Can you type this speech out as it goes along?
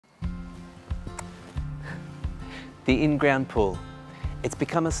The in-ground pool. It's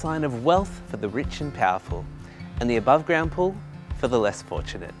become a sign of wealth for the rich and powerful, and the above-ground pool for the less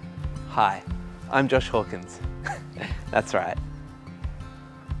fortunate. Hi, I'm Josh Hawkins. That's right.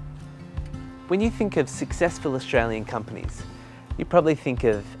 When you think of successful Australian companies, you probably think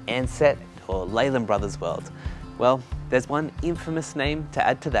of Ansett or Leyland Brothers World. Well, there's one infamous name to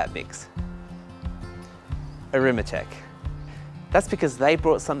add to that mix. Orimatech. That's because they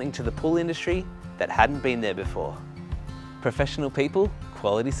brought something to the pool industry that hadn't been there before. Professional people,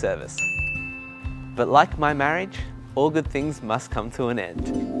 quality service. But like my marriage, all good things must come to an end.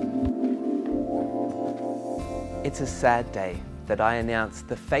 It's a sad day that I announce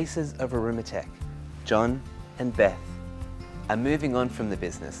the faces of Orimatech, John and Beth, are moving on from the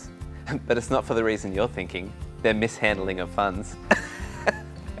business. But it's not for the reason you're thinking, their mishandling of funds.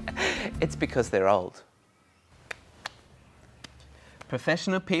 It's because they're old.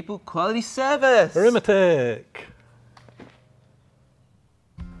 Professional people, quality service! Orimatech!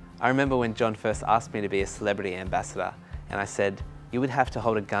 I remember when John first asked me to be a celebrity ambassador, and I said, you would have to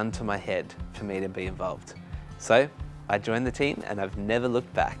hold a gun to my head for me to be involved. So, I joined the team and I've never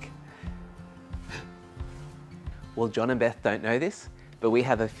looked back. Well, John and Beth don't know this, but we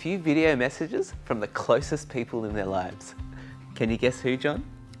have a few video messages from the closest people in their lives. Can you guess who, John?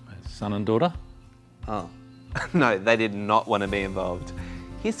 Son and daughter. Oh, no, they did not want to be involved.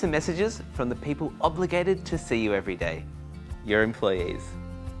 Here's some messages from the people obligated to see you every day, your employees.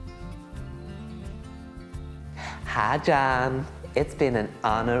 Hi, John. It's been an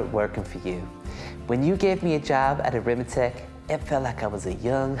honor working for you. When you gave me a job at Orimatech, it felt like I was a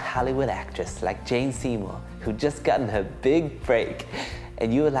young Hollywood actress like Jane Seymour, who'd just gotten her big break.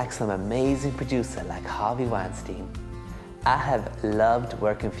 And you were like some amazing producer like Harvey Weinstein. I have loved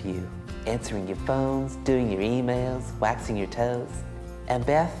working for you, answering your phones, doing your emails, waxing your toes. And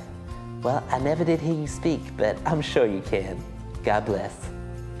Beth, well, I never did hear you speak, but I'm sure you can. God bless.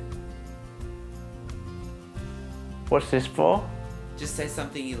 What's this for? Just say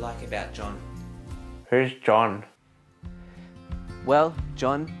something you like about John. Who's John? Well,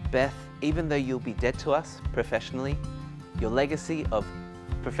 John, Beth, even though you'll be dead to us professionally, your legacy of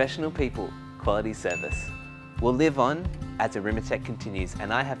professional people, quality service, will live on as Orimatech continues,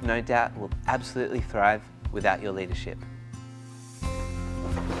 and I have no doubt will absolutely thrive without your leadership.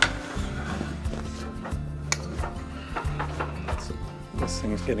 This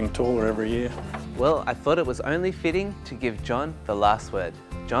thing's getting taller every year. Well, I thought it was only fitting to give John the last word.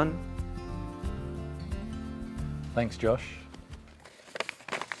 John? Thanks, Josh.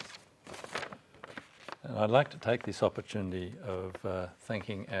 And I'd like to take this opportunity of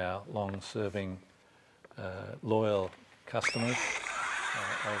thanking our long-serving, loyal customers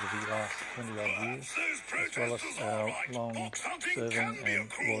over the last 20-odd years, as well as our long-serving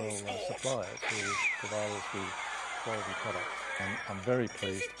and loyal suppliers who provide us with quality products. And I'm very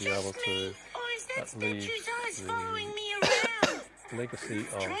pleased to be able to leave the legacy of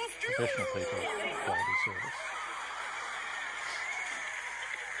professional people quality service.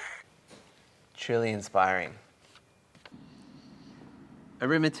 Truly inspiring.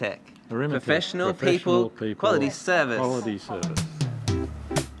 Orimatech. Professional people, quality service. Quality service.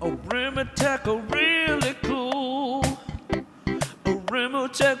 Orimatech are really cool.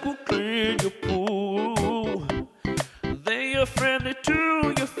 Orimatech will clean your pool. They are friendly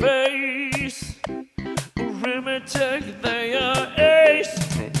to your face. Orimatech, they are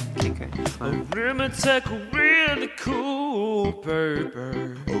ace. Okay. Orimatech are really cool, baby.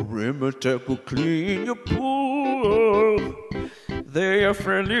 Orimatech will clean your pool. They are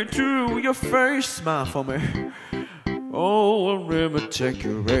friendly to your face. Smile for me. Oh, Orimatech,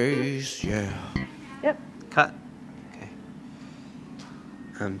 your ace, yeah. Yep. Cut.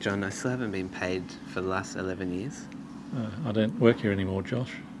 Okay. John, I still haven't been paid for the last 11 years. I don't work here anymore,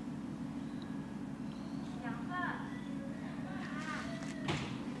 Josh.